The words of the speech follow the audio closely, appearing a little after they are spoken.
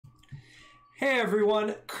Hey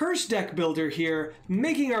everyone, Curse Deck Builder here,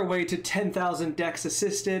 making our way to 10,000 decks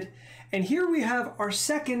assisted, and here we have our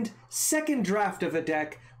second draft of a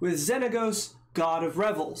deck with Xenagos, God of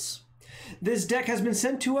Revels. This deck has been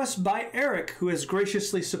sent to us by Eric, who has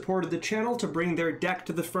graciously supported the channel to bring their deck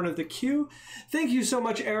to the front of the queue. Thank you so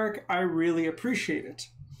much, Eric, I really appreciate it.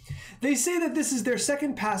 They say that this is their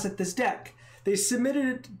second pass at this deck. They submitted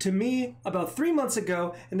it to me about 3 months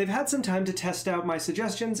ago, and they've had some time to test out my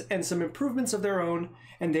suggestions and some improvements of their own,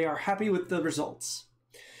 and they are happy with the results.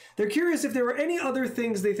 They're curious if there were any other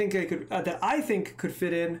things they think that I think could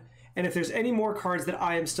fit in, and if there's any more cards that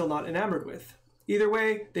I am still not enamored with. Either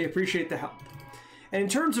way, they appreciate the help. And in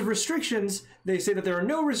terms of restrictions, they say that there are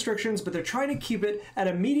no restrictions, but they're trying to keep it at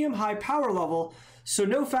a medium-high power level, so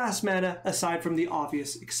no fast mana aside from the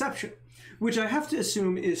obvious exception, which I have to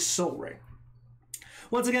assume is Soul Ring.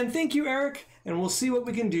 Once again, thank you, Eric, and we'll see what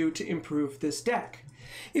we can do to improve this deck.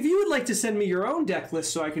 If you would like to send me your own deck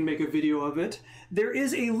list so I can make a video of it, there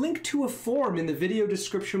is a link to a form in the video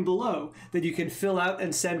description below that you can fill out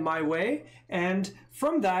and send my way, and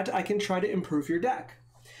from that I can try to improve your deck.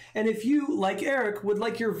 And if you, like Eric, would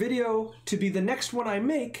like your video to be the next one I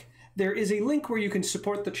make, there is a link where you can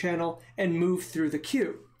support the channel and move through the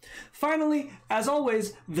queue. Finally, as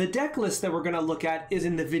always, the deck list that we're going to look at is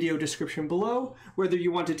in the video description below. Whether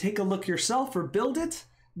you want to take a look yourself or build it,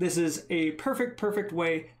 this is a perfect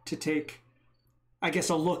way to take, I guess,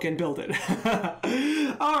 a look and build it.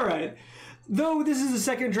 All right. Though this is the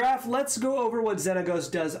second draft, let's go over what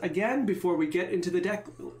Xenagos does again before we get into the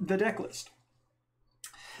deck list.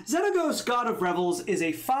 Xenagos, God of Revels, is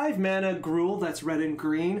a 5-mana Gruul that's red and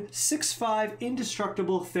green, 6/5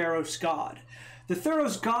 indestructible Theros god. The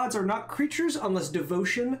Theros gods are not creatures unless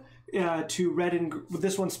devotion to red and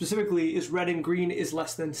this one specifically is red and green is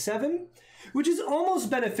less than 7, which is almost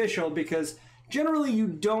beneficial because generally you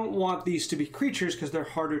don't want these to be creatures because they're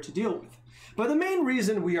harder to deal with. But the main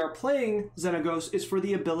reason we are playing Xenagos is for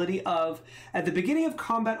the ability of, at the beginning of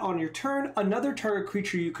combat on your turn, another target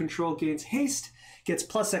creature you control gains haste, gets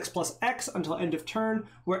 +X/+X until end of turn,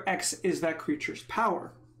 where X is that creature's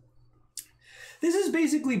power. This is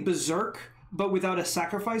basically Berserk, but without a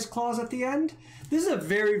sacrifice clause at the end. This is a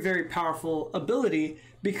very powerful ability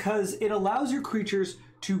because it allows your creatures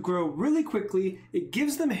to grow really quickly, it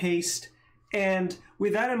gives them haste, and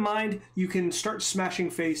with that in mind, you can start smashing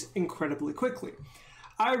face incredibly quickly.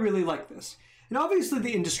 I really like this. And obviously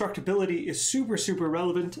the indestructibility is super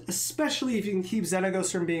relevant, especially if you can keep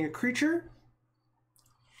Xenagos from being a creature.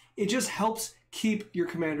 It just helps keep your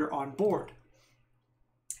commander on board.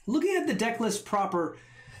 Looking at the deck list proper,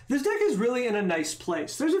 this deck is really in a nice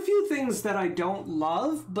place. There's a few things that I don't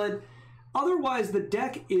love, but otherwise the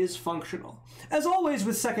deck is functional. As always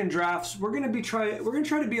with second drafts, we're going to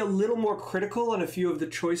try to be a little more critical on a few of the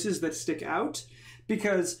choices that stick out,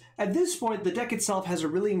 because at this point the deck itself has a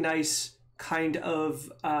really nice kind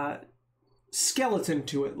of skeleton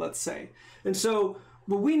to it, let's say. And so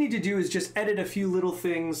what we need to do is just edit a few little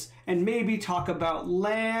things and maybe talk about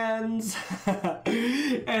lands,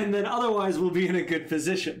 and then otherwise we'll be in a good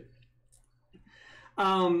position.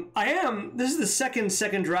 This is the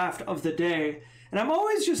second draft of the day, and I'm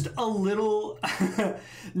always just a little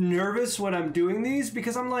nervous when I'm doing these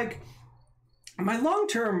because I'm like, my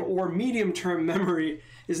long-term or medium-term memory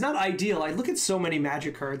is not ideal. I look at so many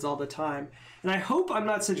Magic cards all the time, and I hope I'm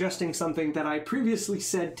not suggesting something that I previously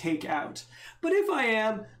said take out. But if I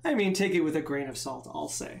am, I mean, take it with a grain of salt, I'll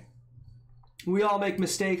say. We all make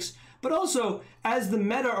mistakes, but also, as the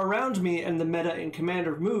meta around me and the meta in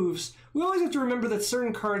Commander moves, we always have to remember that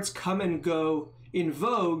certain cards come and go in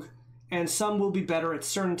vogue, and some will be better at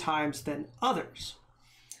certain times than others.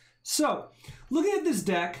 So, looking at this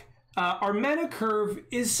deck, our mana curve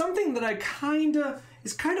is something that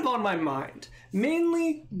is kind of on my mind.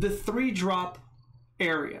 Mainly the 3-drop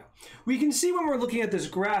area. We can see when we're looking at this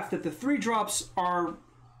graph that the 3-drops are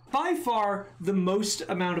by far the most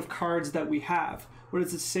amount of cards that we have. What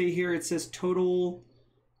does it say here? It says total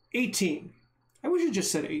 18. I wish it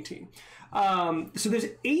just said 18. So there's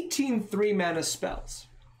 18 3-mana spells.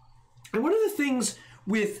 And one of the things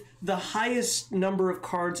with the highest number of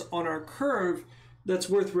cards on our curve that's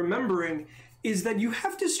worth remembering is that you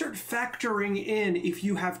have to start factoring in if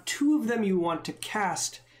you have 2 of them you want to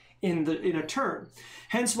cast in a turn.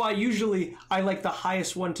 Hence why usually I like the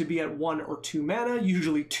highest one to be at 1 or 2 mana.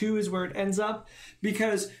 Usually 2 is where it ends up,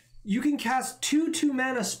 because you can cast 2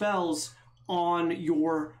 2-mana spells on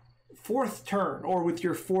your 4th turn, or with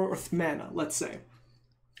your 4th mana, let's say.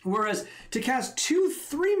 Whereas to cast 2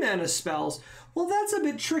 3-mana spells, well, that's a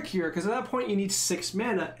bit trickier, because at that point you need 6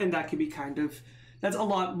 mana, and that can be kind of that's a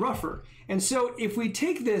lot rougher. And so if we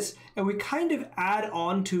take this and we kind of add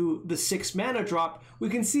on to the 6 mana drop, we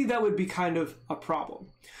can see that would be kind of a problem.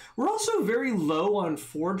 We're also very low on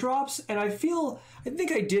 4 drops, and I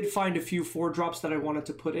think I did find a few 4 drops that I wanted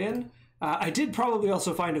to put in. I did probably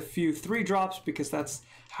also find a few 3 drops because that's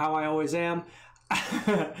how I always am.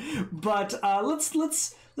 But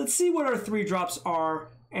let's see what our 3 drops are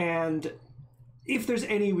and if there's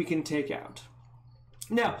any we can take out.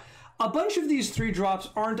 Now, a bunch of these 3 drops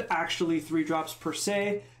aren't actually 3 drops per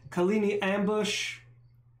se. Kalini Ambush,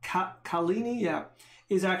 Kalini, yeah,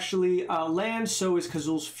 is actually land, so is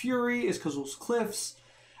Kazul's Fury, is Kazul's Cliffs,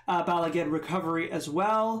 Balaged Recovery as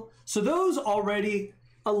well. So those already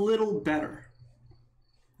a little better.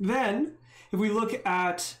 Then, if we look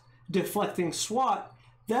at Deflecting Swat,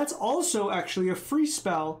 that's also actually a free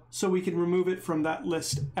spell, so we can remove it from that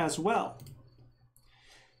list as well.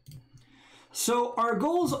 So our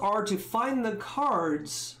goals are to find the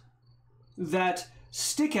cards that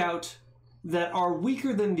stick out that are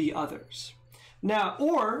weaker than the others. Now,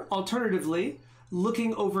 or alternatively,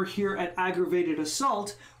 looking over here at Aggravated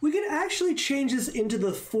Assault, we can actually change this into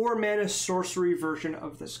the 4 mana sorcery version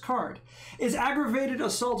of this card. Is Aggravated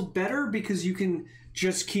Assault better because you can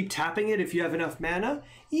just keep tapping it if you have enough mana?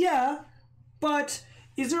 Yeah, but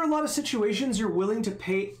is there a lot of situations you're willing to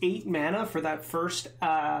pay 8 mana for that first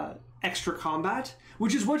extra combat,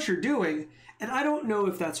 which is what you're doing, and I don't know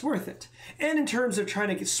if that's worth it. And in terms of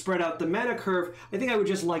trying to spread out the mana curve, I think I would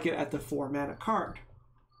just like it at the 4 mana card.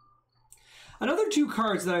 Another 2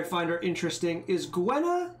 cards that I find are interesting is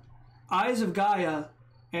Gwenna, Eyes of Gaia,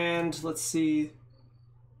 and let's see,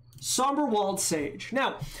 Somberwalled Sage.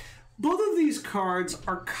 Now, both of these cards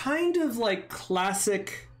are kind of like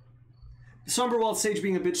classic, Somberwalled Sage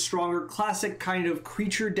being a bit stronger, classic kind of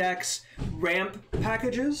creature decks, ramp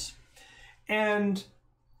packages. And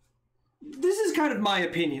this is kind of my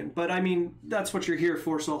opinion, but I mean, that's what you're here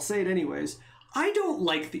for, so I'll say it anyways. I don't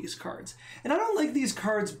like these cards. And I don't like these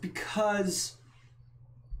cards because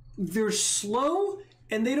they're slow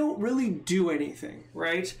and they don't really do anything,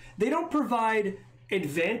 right? They don't provide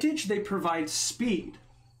advantage, they provide speed.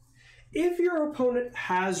 If your opponent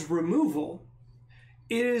has removal,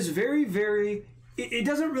 it is it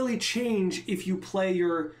doesn't really change if you play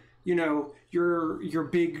your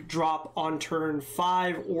big drop on turn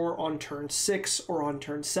 5 or on turn 6 or on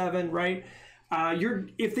turn 7, right?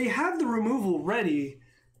 If they have the removal ready,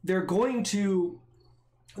 they're going to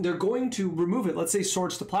remove it. Let's say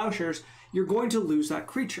Swords to Plowshares, you're going to lose that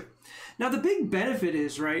creature. Now the big benefit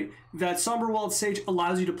is, right, that Somberwalled Sage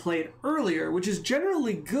allows you to play it earlier, which is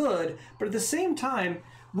generally good, but at the same time,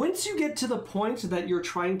 once you get to the point that you're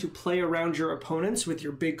trying to play around your opponents with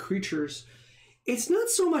your big creatures, it's not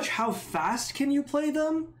so much how fast can you play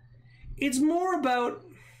them, it's more about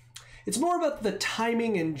the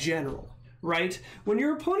timing in general, right? When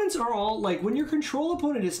your opponents are all, like, when your control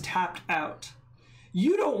opponent is tapped out,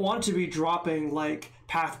 you don't want to be dropping, like,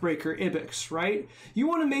 Pathbreaker Ibex, right? You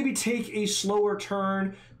want to maybe take a slower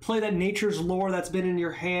turn, play that Nature's Lore that's been in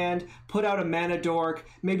your hand, put out a Mana Dork,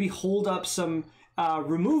 maybe hold up some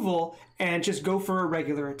removal, and just go for a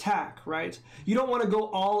regular attack, right? You don't want to go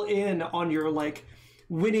all in on your, like,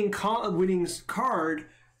 winning card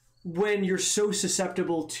when you're so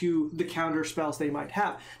susceptible to the counter spells they might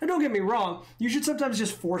have. Now, don't get me wrong, you should sometimes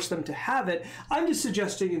just force them to have it. I'm just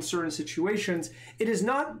suggesting in certain situations,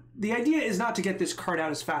 the idea is not to get this card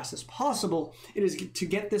out as fast as possible, it is to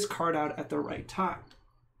get this card out at the right time.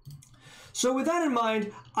 So with that in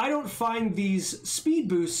mind, I don't find these speed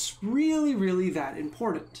boosts really that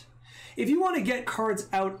important. If you want to get cards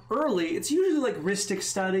out early, it's usually like Rhystic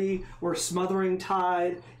Study or Smothering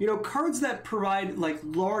Tide, cards that provide like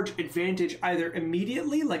large advantage either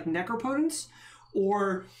immediately, like Necropotence,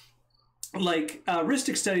 or like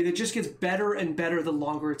Rhystic Study that just gets better and better the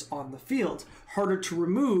longer it's on the field. Harder to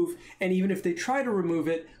remove, and even if they try to remove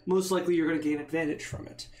it, most likely you're going to gain advantage from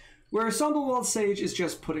it. Whereas Somberwalled Sage is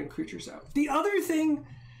just putting creatures out. The other thing,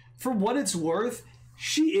 for what it's worth,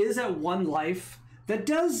 she is at 1 life. That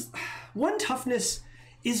does, 1 toughness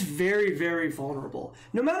is very vulnerable.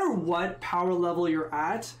 No matter what power level you're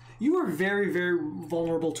at, you are very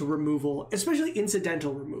vulnerable to removal, especially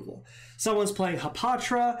incidental removal. Someone's playing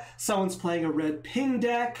Hapatra, someone's playing a red ping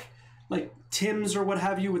deck, like Tim's or what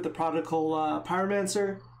have you with the Prodigal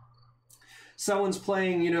Pyromancer. Someone's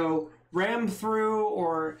playing, Ram Through,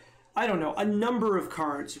 or I don't know, a number of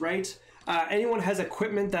cards, right? Anyone has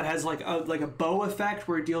equipment that has like a bow effect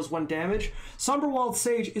where it deals 1 damage. Somberwalled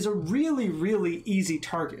Sage is a really easy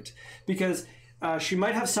target because she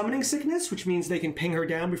might have Summoning Sickness, which means they can ping her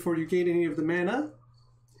down before you gain any of the mana.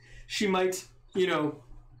 She might,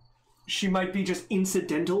 she might be just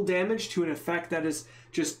incidental damage to an effect that is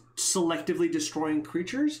just selectively destroying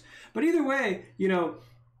creatures. But either way, you know,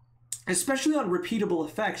 especially on repeatable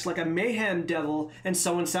effects like a Mayhem Devil and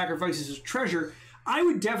someone sacrifices his treasure, I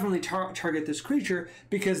would definitely target this creature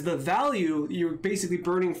because the value, you're basically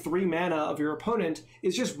burning 3 mana of your opponent,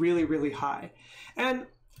 is just really, really high. And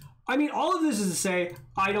I mean, all of this is to say,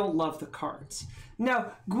 I don't love the cards.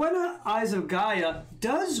 Now, Gwenna, Eyes of Gaia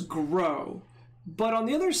does grow, but on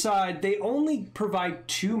the other side, they only provide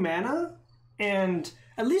 2 mana, and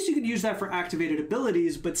at least you could use that for activated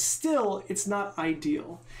abilities, but still, it's not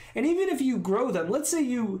ideal. And even if you grow them, let's say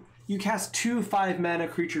you cast 2 5-mana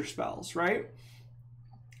creature spells, right?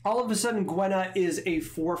 All of a sudden, Gwenna is a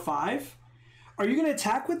 4/5. Are you going to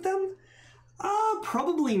attack with them?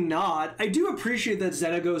 Probably not. I do appreciate that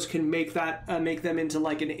Xenagos can make them into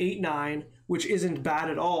like an 8/9, which isn't bad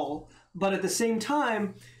at all. But at the same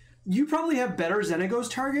time, you probably have better Xenagos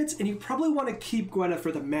targets, and you probably want to keep Gwenna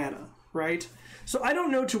for the mana, right? So I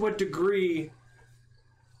don't know to what degree.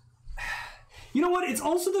 You know what? It's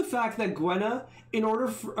also the fact that Gwenna, in order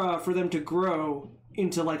for them to grow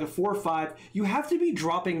into like a 4/5, you have to be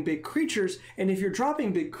dropping big creatures, and if you're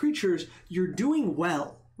dropping big creatures, you're doing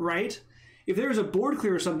well, right? If there's a board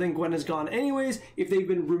clear or something, Gwenna's gone anyways. If they've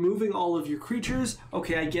been removing all of your creatures,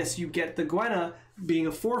 okay, I guess you get the Gwenna being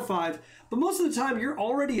a 4/5, but most of the time you're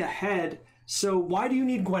already ahead, so why do you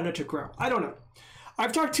need Gwenna to grow? I don't know.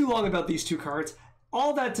 I've talked too long about these 2 cards.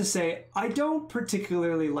 All that to say, I don't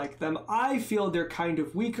particularly like them. I feel they're kind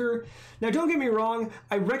of weaker. Now, don't get me wrong,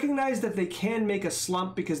 I recognize that they can make a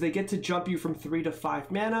slump because they get to jump you from 3 to 5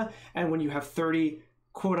 mana, and when you have 30,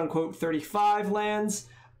 quote-unquote, 35 lands,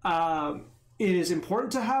 it is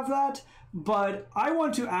important to have that, but I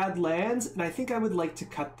want to add lands, and I think I would like to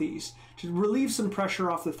cut these to relieve some pressure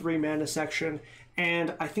off the 3 mana section,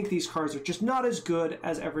 and I think these cards are just not as good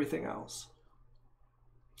as everything else.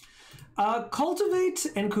 Cultivate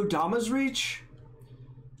and Kodama's Reach,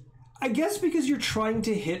 I guess because you're trying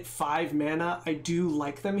to hit 5 mana, I do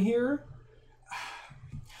like them here.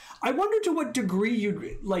 I wonder to what degree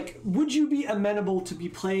you'd, like, would you be amenable to be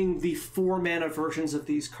playing the 4 mana versions of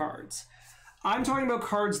these cards? I'm talking about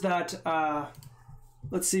cards that,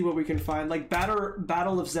 let's see what we can find, like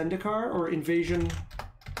Battle of Zendikar or Invasion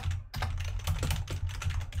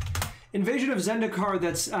of Zendikar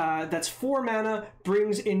that's 4 mana,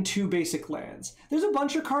 brings in 2 basic lands. There's a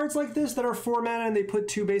bunch of cards like this that are 4 mana and they put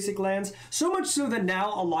 2 basic lands, so much so that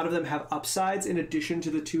now a lot of them have upsides in addition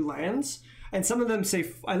to the 2 lands. And some of them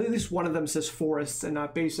say, at least one of them says forests and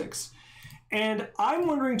not basics. And I'm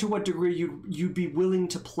wondering to what degree you'd be willing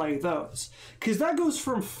to play those. Because that goes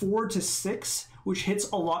from 4 to 6, which hits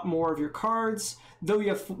a lot more of your cards. Though you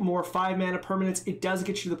have more 5 mana permanents, it does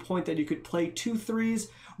get you to the point that you could play 2 3s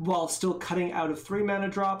while still cutting out of 3 mana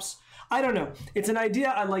drops. I don't know. It's an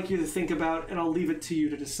idea I'd like you to think about, and I'll leave it to you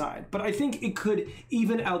to decide. But I think it could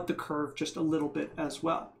even out the curve just a little bit as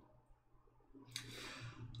well.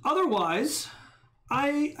 Otherwise,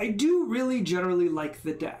 I do really generally like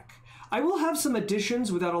the deck. I will have some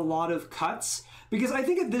additions without a lot of cuts, because I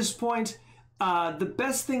think at this point, the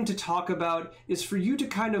best thing to talk about is for you to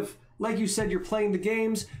kind of, like you said, you're playing the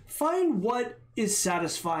games, find what is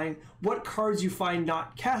satisfying, what cards you find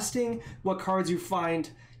not casting, what cards you find,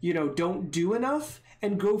 you know, don't do enough,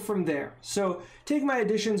 and go from there. So take my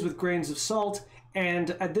additions with grains of salt, and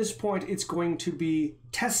at this point, it's going to be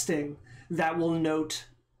testing that will note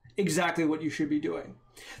exactly what you should be doing.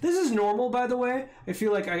 This is normal, by the way. I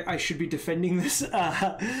feel like I should be defending this.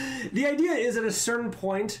 The idea is at a certain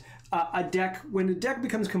point, when a deck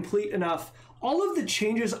becomes complete enough, all of the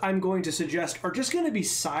changes I'm going to suggest are just going to be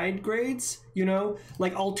side grades, you know,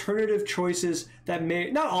 like alternative choices that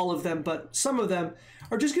may, not all of them, but some of them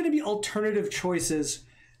are just going to be alternative choices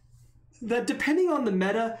that, depending on the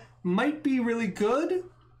meta, might be really good,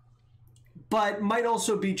 but might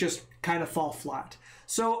also be just kind of fall flat.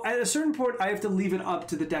 So at a certain point, I have to leave it up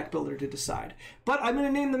to the deck builder to decide. But I'm going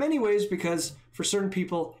to name them anyways because for certain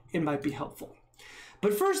people, it might be helpful.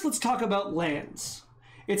 But first, let's talk about lands.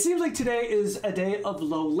 It seems like today is a day of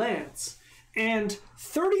low lands. And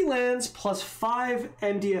 30 lands plus 5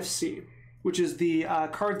 MDFC, which is the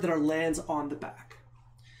cards that are lands on the back.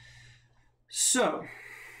 So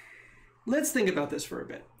let's think about this for a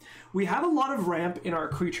bit. We have a lot of ramp in our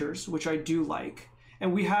creatures, which I do like.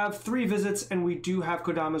 And we have 3 visits, and we do have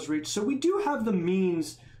Kodama's Reach. So we do have the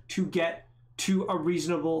means to get to a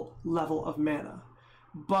reasonable level of mana.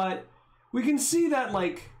 But we can see that,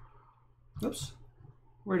 like, oops,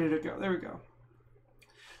 where did it go? There we go.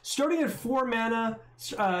 Starting at 4 mana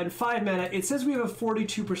and 5 mana, it says we have a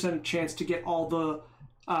 42% chance to get all the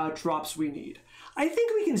drops we need. I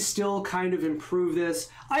think we can still kind of improve this.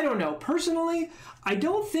 I don't know. Personally, I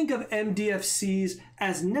don't think of MDFCs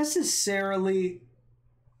as necessarily...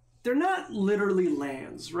 They're not literally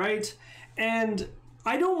lands, right? And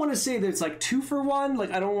I don't want to say that it's like 2 for 1.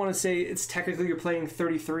 Like, I don't want to say it's technically you're playing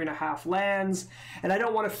 33.5 lands. And I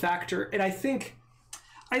don't want to factor... And I think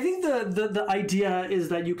the idea is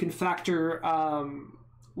that you can factor,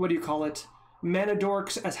 what do you call it? Mana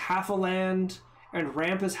Dorks as half a land and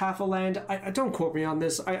Ramp as half a land. I don't quote me on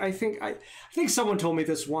this. I think someone told me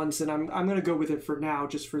this once, and I'm going to go with it for now,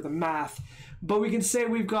 just for the math. But we can say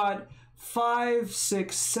we've got 5,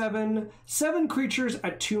 6, 7 creatures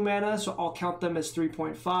at 2 mana, so I'll count them as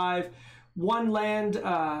 3.5. 1 land,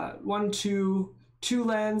 2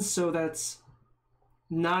 lands, so that's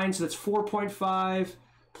 9, so that's 4.5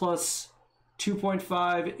 plus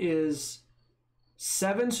 2.5 is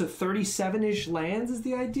 7, so 37-ish lands is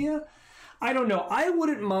the idea. I don't know. I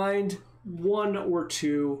wouldn't mind 1 or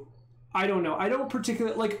 2. I don't know. I don't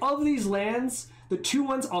particularly... Like, of these lands, the 2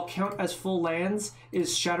 ones I'll count as full lands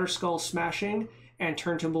is Shatterskull Smashing and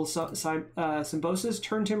Turntimber Symbiosis.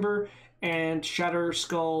 Turntimber and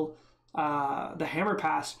Shatterskull, the Hammer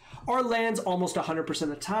Pass, are lands almost 100% of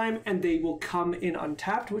the time, and they will come in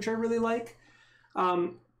untapped, which I really like. I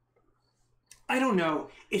don't know.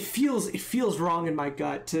 It feels wrong in my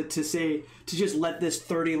gut to just let this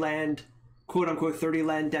 30 land, quote unquote 30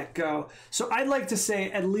 land deck go. So I'd like to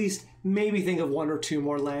say at least maybe think of 1 or 2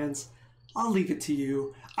 more lands. I'll leave it to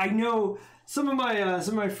you. I know some of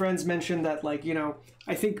my friends mentioned that, like, you know,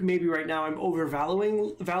 I think maybe right now I'm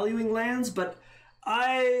valuing lands, but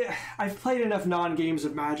I've played enough non-games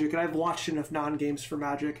of Magic, and I've watched enough non-games for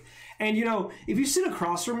Magic. And, you know, if you sit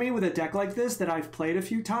across from me with a deck like this that I've played a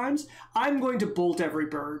few times, I'm going to bolt every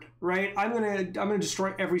bird, right? I'm gonna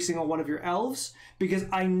destroy every single one of your elves, because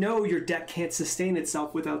I know your deck can't sustain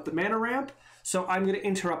itself without the mana ramp. So I'm going to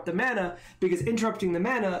interrupt the mana, because interrupting the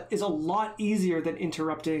mana is a lot easier than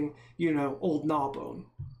interrupting, you know, Old Gnawbone.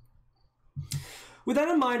 With that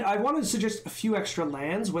in mind, I wanted to suggest a few extra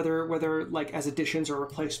lands, whether like as additions or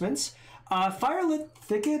replacements. Firelit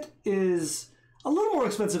Thicket is a little more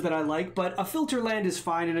expensive than I like, but a filter land is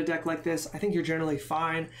fine in a deck like this. I think you're generally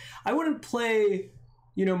fine. I wouldn't play,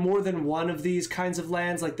 you know, more than 1 of these kinds of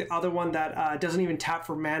lands, like the other one that doesn't even tap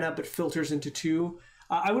for mana but filters into 2.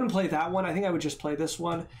 I wouldn't play that one. I think I would just play this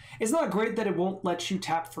one. It's not great that it won't let you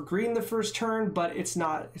tap for green the first turn, but it's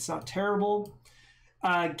not terrible.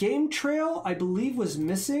 Game Trail, I believe, was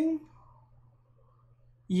missing.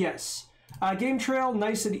 Yes. Game Trail,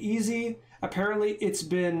 nice and easy. Apparently, it's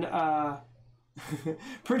been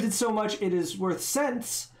printed so much it is worth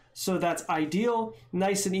cents, so that's ideal.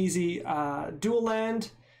 Nice and easy dual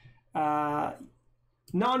land.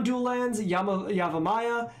 Non-dual lands,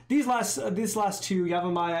 Yavimaya. These last 2,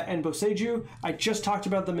 Yavimaya and Boseiju, I just talked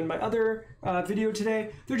about them in my other video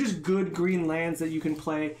today. They're just good green lands that you can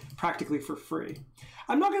play practically for free.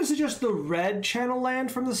 I'm not going to suggest the red channel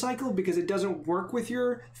land from the cycle because it doesn't work with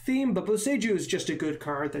your theme, but Boseiju is just a good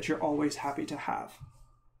card that you're always happy to have.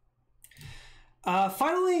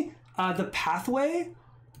 Finally, the Pathway.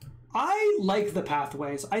 I like the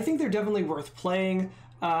Pathways. I think they're definitely worth playing.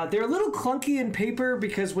 They're a little clunky in paper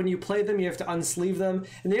because when you play them, you have to unsleeve them,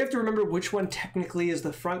 and you have to remember which one technically is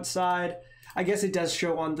the front side. I guess it does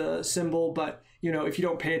show on the symbol, but you know, if you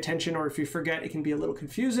don't pay attention or if you forget, it can be a little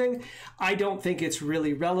confusing. I don't think it's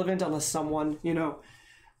really relevant unless someone, you know,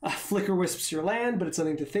 flicker wisps your land, but it's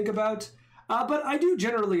something to think about. But I do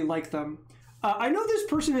generally like them. I know this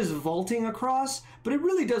person is vaulting across, but it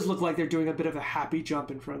really does look like they're doing a bit of a happy jump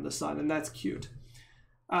in front of the sun, and that's cute.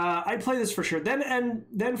 I'd play this for sure.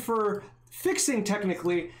 Then for fixing,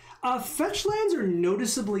 technically, fetch lands are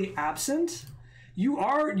noticeably absent. You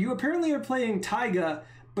apparently are playing Taiga,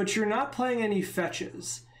 but you're not playing any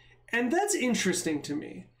fetches. And that's interesting to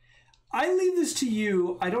me. I leave this to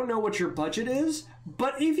you. I don't know what your budget is,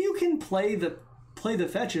 but if you can play the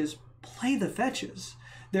fetches, play the fetches.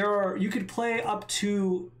 You could play up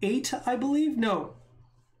to 8, I believe. No.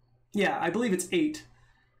 Yeah, I believe it's 8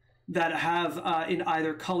 that have in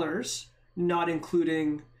either colors, not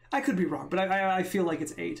including... I could be wrong, but I feel like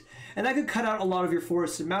it's 8. And that could cut out a lot of your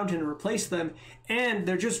Forest and Mountain and replace them, and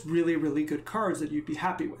they're just really, really good cards that you'd be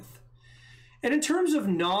happy with. And in terms of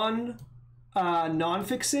non-fixing,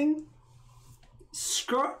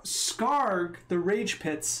 Skarg, the Rage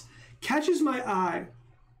Pits, catches my eye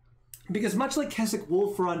because much like Kessig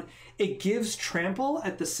Wolfrun, it gives trample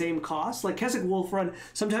at the same cost. Like Kessig Wolfrun,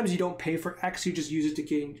 sometimes you don't pay for X, you just use it to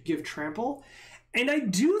give trample. And I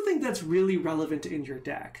do think that's really relevant in your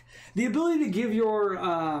deck. The ability to give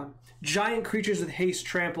your giant creatures with haste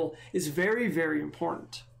trample is very, very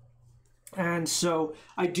important. And so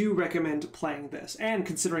I do recommend playing this. And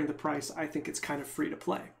considering the price, I think it's kind of free to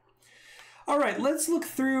play. All right, let's look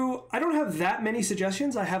through. I don't have that many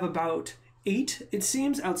suggestions. I have about 8, it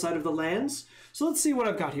seems, outside of the lands. So let's see what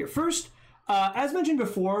I've got here. First, as mentioned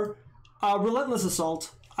before, Relentless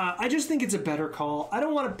Assault. I just think it's a better call. I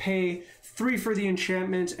don't want to pay 3 for the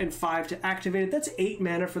enchantment and 5 to activate it. That's 8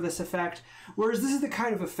 mana for this effect. Whereas this is the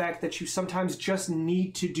kind of effect that you sometimes just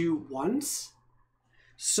need to do once.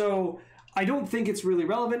 So I don't think it's really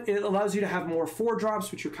relevant. It allows you to have more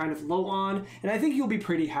 4-drops, which you're kind of low on, and I think you'll be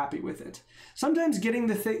pretty happy with it. Sometimes getting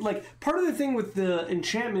the thing, like, part of the thing with the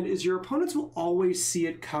enchantment is your opponents will always see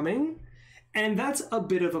it coming, and that's a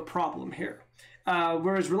bit of a problem here.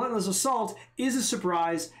 Whereas Relentless Assault is a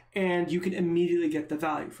surprise, and you can immediately get the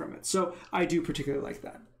value from it. So I do particularly like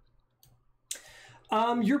that.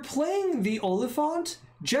 You're playing the Oliphant.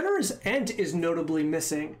 Generous Ent is notably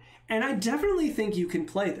missing, and I definitely think you can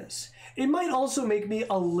play this. It might also make me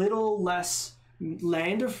a little less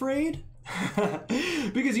land afraid,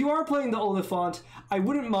 because you are playing the Oliphant. I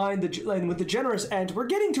wouldn't mind with the Generous Ent. We're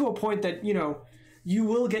getting to a point that, you know, you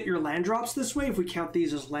will get your land drops this way if we count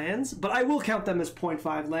these as lands, but I will count them as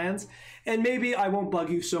 0.5 lands, and maybe I won't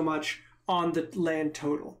bug you so much on the land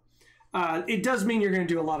total. It does mean you're going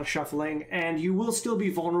to do a lot of shuffling, and you will still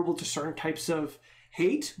be vulnerable to certain types of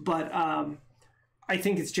hate, but I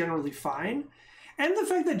think it's generally fine. And the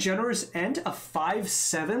fact that Generous Ent, a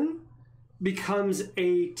 5/7, becomes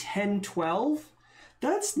a 10/12,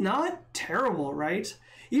 that's not terrible, right?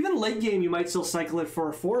 Even late game, you might still cycle it for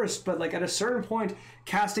a forest, but like at a certain point,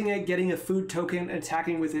 casting it, getting a food token,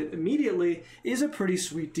 attacking with it immediately is a pretty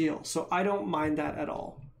sweet deal. So I don't mind that at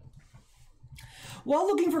all. While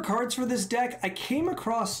looking for cards for this deck, I came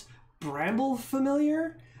across Bramble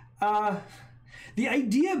Familiar. The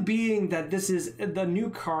idea being that this is the new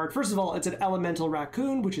card. First of all, it's an elemental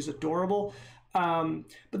raccoon, which is adorable. But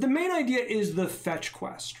the main idea is the fetch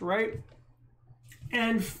quest, right?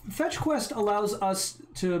 And Fetch Quest allows us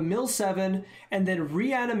to mill 7 and then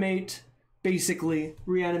reanimate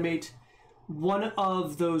one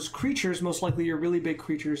of those creatures, most likely your really big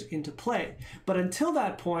creatures, into play. But until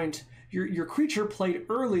that point, your creature played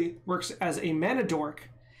early works as a mana dork,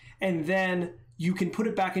 and then you can put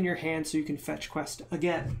it back in your hand so you can Fetch Quest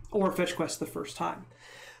again, or Fetch Quest the first time.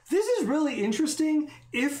 This is really interesting,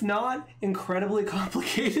 if not incredibly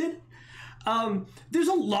complicated. There's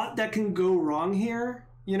a lot that can go wrong here,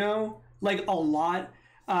 you know, like a lot.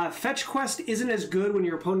 Fetch Quest isn't as good when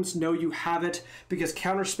your opponents know you have it, because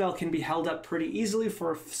Counterspell can be held up pretty easily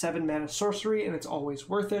for a 7 mana sorcery, and it's always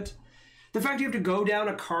worth it. The fact you have to go down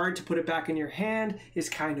a card to put it back in your hand is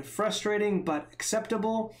kind of frustrating, but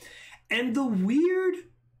acceptable. And the weird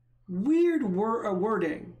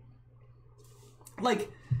wording. Like,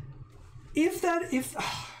 if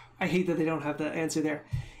I hate that they don't have the answer there.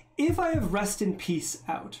 If I have Rest in Peace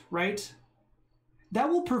out, right? That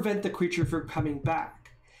will prevent the creature from coming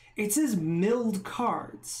back. It says milled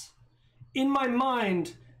cards. In my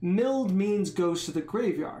mind, milled means goes to the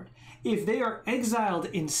graveyard. If they are exiled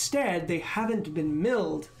instead, they haven't been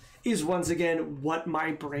milled, is once again what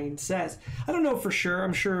my brain says. I don't know for sure.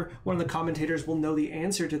 I'm sure one of the commentators will know the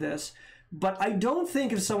answer to this. But I don't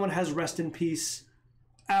think if someone has Rest in Peace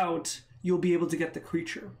out, you'll be able to get the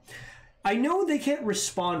creature. I know they can't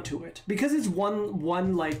respond to it because it's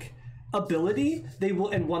one like ability. They will,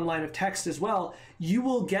 and one line of text as well. You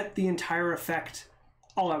will get the entire effect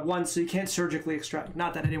all at once, so you can't surgically extract.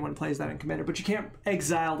 Not that anyone plays that in Commander, but you can't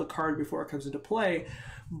exile the card before it comes into play.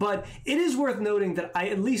 But it is worth noting that I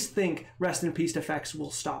at least think Rest in Peace effects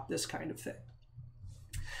will stop this kind of thing.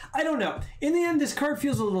 I don't know. In the end, this card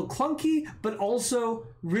feels a little clunky, but also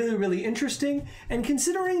really, really interesting. And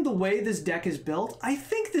considering the way this deck is built, I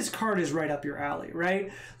think this card is right up your alley,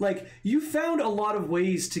 right? Like, you found a lot of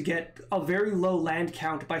ways to get a very low land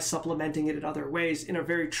count by supplementing it in other ways, in a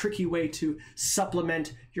very tricky way to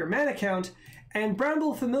supplement your mana count. And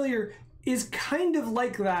Bramble Familiar is kind of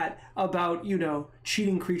like that about, you know,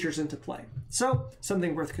 cheating creatures into play. So,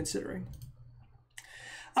 something worth considering.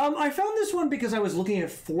 I found this one because I was looking at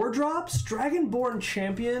 4-drops. Dragonborn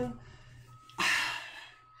Champion.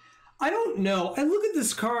 I don't know. I look at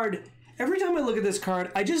this card. Every time I look at this card,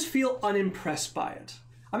 I just feel unimpressed by it.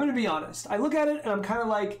 I'm going to be honest. I look at it and I'm kind of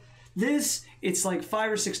like, this, it's like $5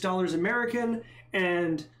 or $6 American,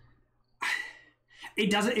 and it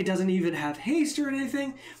doesn't even have haste or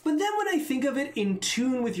anything. But then when I think of it in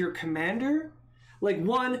tune with your commander, Like,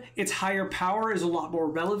 one, its higher power is a lot more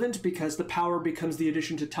relevant because the power becomes the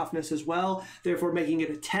addition to toughness as well, therefore making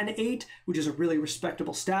it a 10-8, which is a really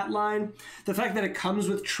respectable stat line. The fact that it comes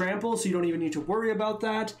with trample, so you don't even need to worry about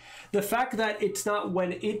that. The fact that it's not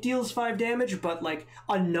when it deals 5 damage, but like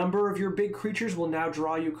a number of your big creatures will now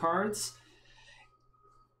draw you cards.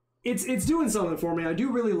 It's doing something for me. I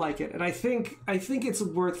do really like it, and I think it's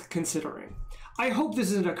worth considering. I hope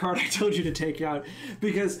this isn't a card I told you to take out,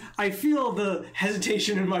 because I feel the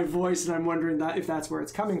hesitation in my voice, and I'm wondering that if that's where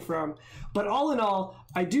it's coming from. But all in all,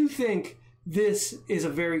 I do think this is a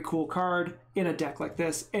very cool card in a deck like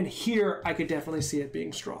this, and here I could definitely see it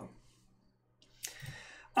being strong.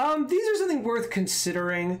 These are something worth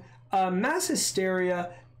considering. Mass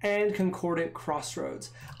Hysteria and Concordant Crossroads.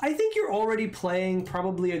 I think you're already playing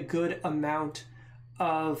probably a good amount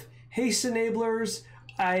of haste enablers.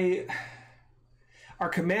 Our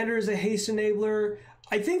commander is a haste enabler.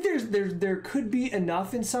 I think there could be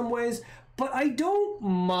enough in some ways, but I don't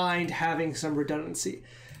mind having some redundancy.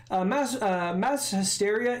 Mass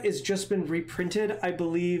Hysteria has just been reprinted, I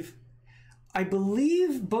believe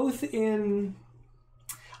both in...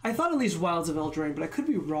 I thought at least Wilds of Eldraine, but I could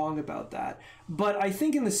be wrong about that. But I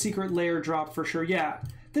think in the Secret Lair drop for sure. Yeah,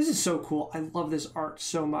 this is so cool. I love this art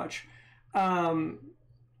so much.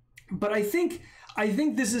 But I think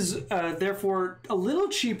this is therefore a little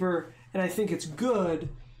cheaper, and I think it's good.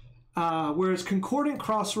 Whereas Concordant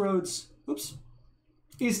Crossroads,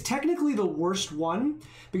 is technically the worst one,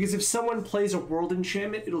 because if someone plays a world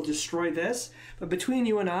enchantment, it'll destroy this. But between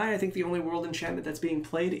you and I think the only world enchantment that's being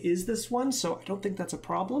played is this one, so I don't think that's a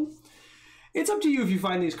problem. It's up to you if you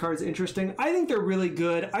find these cards interesting. I think they're really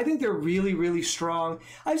good. I think they're really, really strong.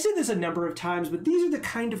 I've said this a number of times, but these are the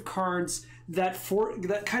kind of cards that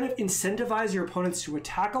kind of incentivize your opponents to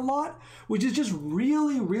attack a lot, which is just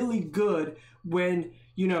really, really good when,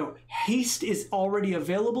 you know, haste is already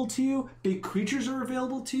available to you, big creatures are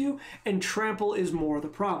available to you, and trample is more the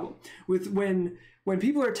problem. When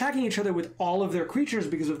people are attacking each other with all of their creatures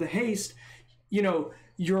because of the haste, you know,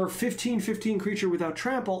 your 15/15 creature without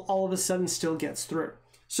trample all of a sudden still gets through.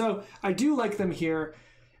 So I do like them here.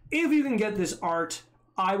 If you can get this art,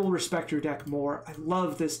 I will respect your deck more. I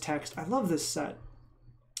love this text. I love this set.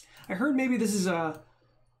 I heard maybe this is a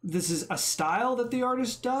style that the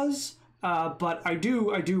artist does, but I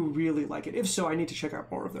do really like it. If so, I need to check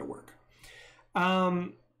out more of their work.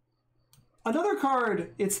 Another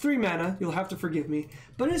card, it's 3 mana, you'll have to forgive me,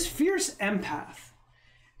 but it's Fierce Empath.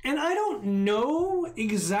 And I don't know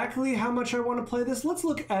exactly how much I want to play this. Let's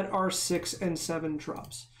look at our 6 and 7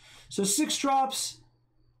 drops. So 6 drops,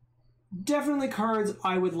 definitely cards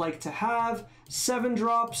I would like to have. 7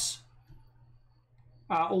 drops,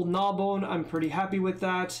 Old Gnawbone, I'm pretty happy with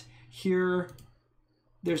that. Here,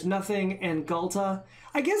 there's nothing, and Ghalta.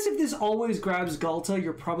 I guess if this always grabs Ghalta,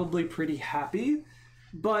 you're probably pretty happy,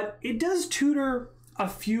 but it does tutor a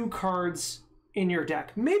few cards in your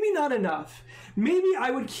deck. Maybe not enough. Maybe I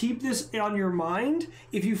would keep this on your mind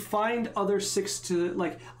if you find other 6 to,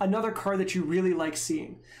 like, another card that you really like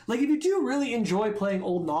seeing. Like, if you do really enjoy playing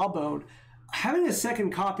Old Gnawbone, having a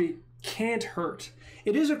second copy can't hurt.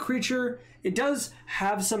 It is a creature. It does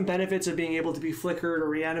have some benefits of being able to be flickered or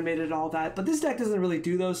reanimated and all that, but this deck doesn't really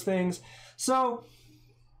do those things. So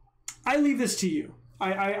I leave this to you.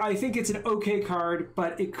 I think it's an okay card,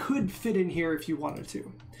 but it could fit in here if you wanted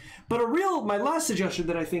to. But my last suggestion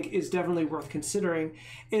that I think is definitely worth considering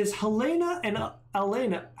is Helena and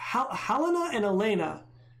Elena.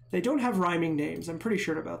 They don't have rhyming names. I'm pretty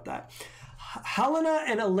sure about that. Helena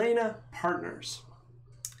and Elena Partners.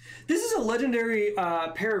 This is a legendary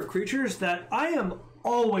pair of creatures that I am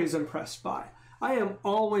always impressed by. I am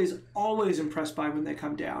always impressed by when they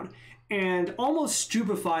come down, and almost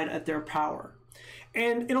stupefied at their power.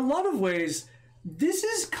 And in a lot of ways, this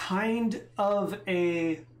is kind of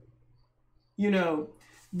a, you know,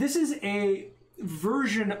 this is a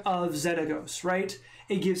version of Xenagos, right?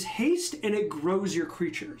 It gives haste and it grows your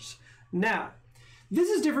creatures. Now, this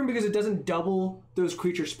is different because it doesn't double those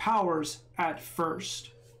creatures' powers at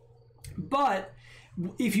first. But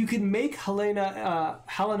if you can make Helena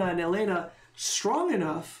and Elena strong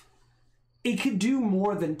enough, it could do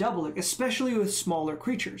more than doubling, especially with smaller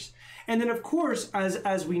creatures. And then, of course,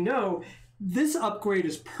 as we know, this upgrade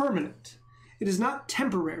is permanent. It is not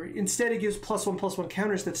temporary. Instead, it gives +1/+1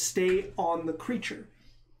 counters that stay on the creature.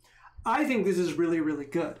 I think this is really, really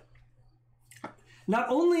good. Not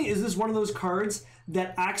only is this one of those cards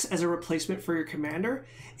that acts as a replacement for your commander,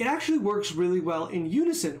 it actually works really well in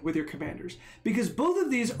unison with your commanders, because both of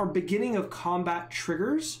these are beginning of combat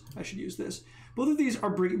triggers. I should use this. Both of these are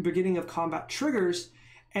beginning of combat triggers,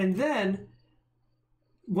 and then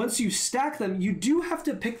once you stack them, you do have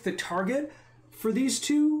to pick the target for these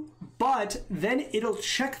two, but then it'll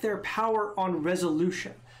check their power on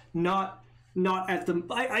resolution, not at the...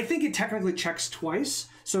 I think it technically checks twice,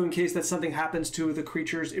 so in case that something happens to the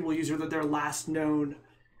creatures, it will use their last known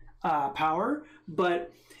power.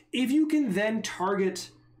 But if you can then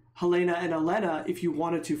target Helena and Elena, if you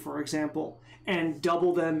wanted to, for example, and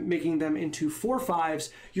double them, making them into 4/5s,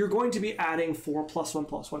 you're going to be adding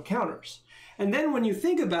 4+1/+1 counters. And then when you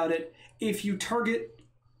think about it, if you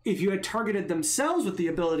had targeted themselves with the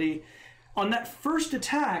ability, on that first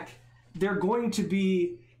attack, they're going to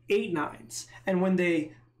be 8/9s. And when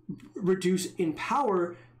they reduce in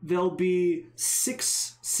power, they'll be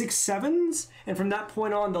 6/7s. And from that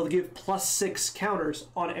point on, they'll give +6 counters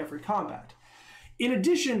on every combat. In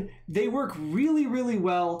addition, they work really, really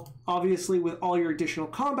well, obviously, with all your additional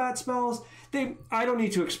combat spells. I don't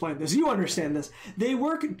need to explain this. You understand this. They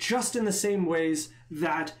work just in the same ways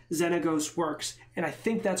that Xenagos works, and I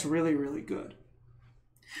think that's really, really good.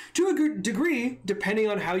 To a degree, depending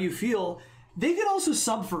on how you feel, they could also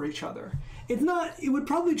sub for each other. It would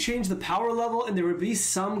probably change the power level, and there would be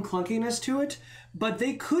some clunkiness to it, but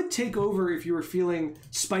they could take over if you were feeling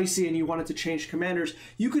spicy and you wanted to change commanders.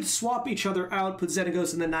 You could swap each other out, put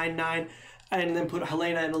Xenagos in the 9/9, and then put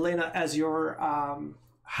Helena and Elena as your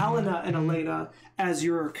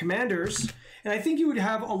commanders. And I think you would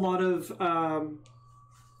have a lot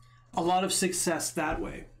of success that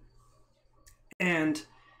way. And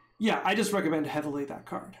yeah, I just recommend heavily that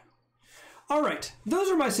card. All right,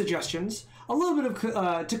 those are my suggestions. A little bit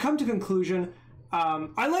of to come to conclusion.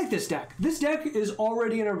 I like this deck. This deck is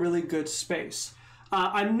already in a really good space.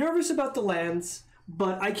 I'm nervous about the lands,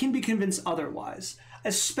 but I can be convinced otherwise.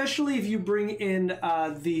 Especially if you bring in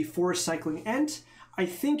the Forest Cycling Ent, I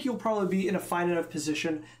think you'll probably be in a fine enough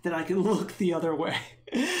position that I can look the other way.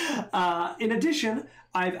 In addition,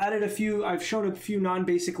 I've shown a few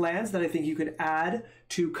non-basic lands that I think you could add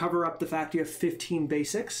to cover up the fact you have 15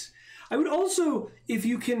 basics. I would also, if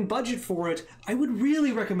you can budget for it, I would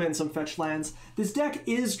really recommend some fetch lands. This deck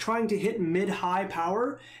is trying to hit mid-high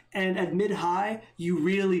power, and at mid-high, you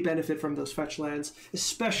really benefit from those fetch lands,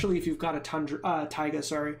 especially if you've got a Taiga,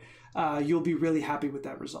 you'll be really happy with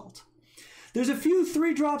that result. There's a few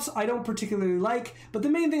 3-drops I don't particularly like, but the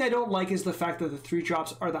main thing I don't like is the fact that the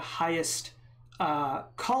 3-drops are the highest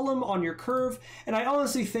column on your curve, and I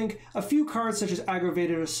honestly think a few cards such as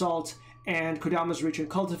Aggravated Assault and Kodama's Reach and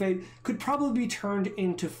Cultivate could probably be turned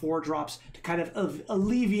into 4-drops to kind of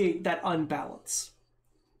alleviate that unbalance.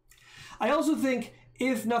 I also think,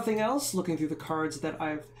 if nothing else, looking through the cards that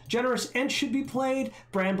Generous Ent should be played,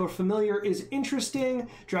 Brambler Familiar is interesting,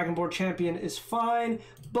 Dragonborn Champion is fine,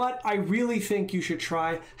 but I really think you should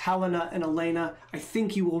try Helena and Elena. I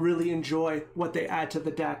think you will really enjoy what they add to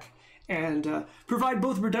the deck and provide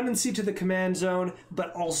both redundancy to the command zone,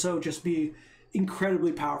 but also just be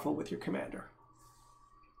incredibly powerful with your commander.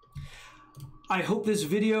 I hope this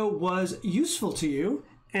video was useful to you,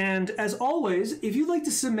 and as always, if you'd like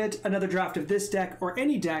to submit another draft of this deck or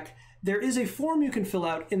any deck, there is a form you can fill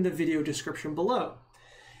out in the video description below.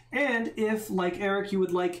 And if, like Eric, you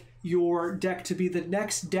would like your deck to be the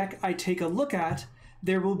next deck I take a look at,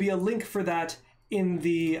 there will be a link for that in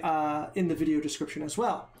the video description as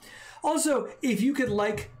well. Also, if you could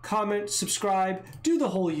like, comment, subscribe, do the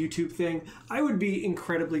whole YouTube thing, I would be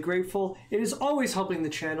incredibly grateful. It is always helping the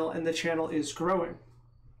channel, and the channel is growing.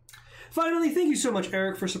 Finally, thank you so much,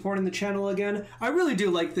 Eric, for supporting the channel again. I really do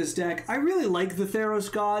like this deck. I really like the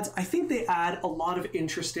Theros Gods. I think they add a lot of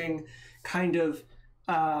interesting kind of,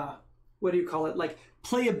 like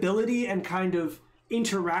playability and kind of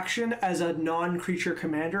interaction as a non-creature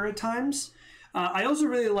commander at times. I also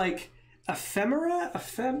really like Ephemera,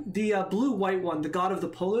 the blue-white one, the God of the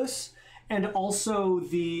Polis, and also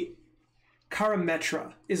the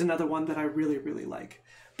Karametra is another one that I really, really like.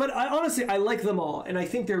 But honestly, I like them all, and I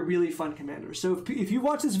think they're really fun commanders. So if you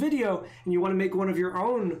watch this video and you want to make one of your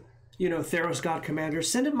own, Theros God commanders,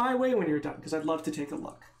 send it my way when you're done, because I'd love to take a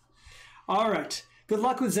look. All right, good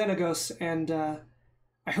luck with Xenagos, and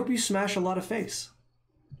I hope you smash a lot of face.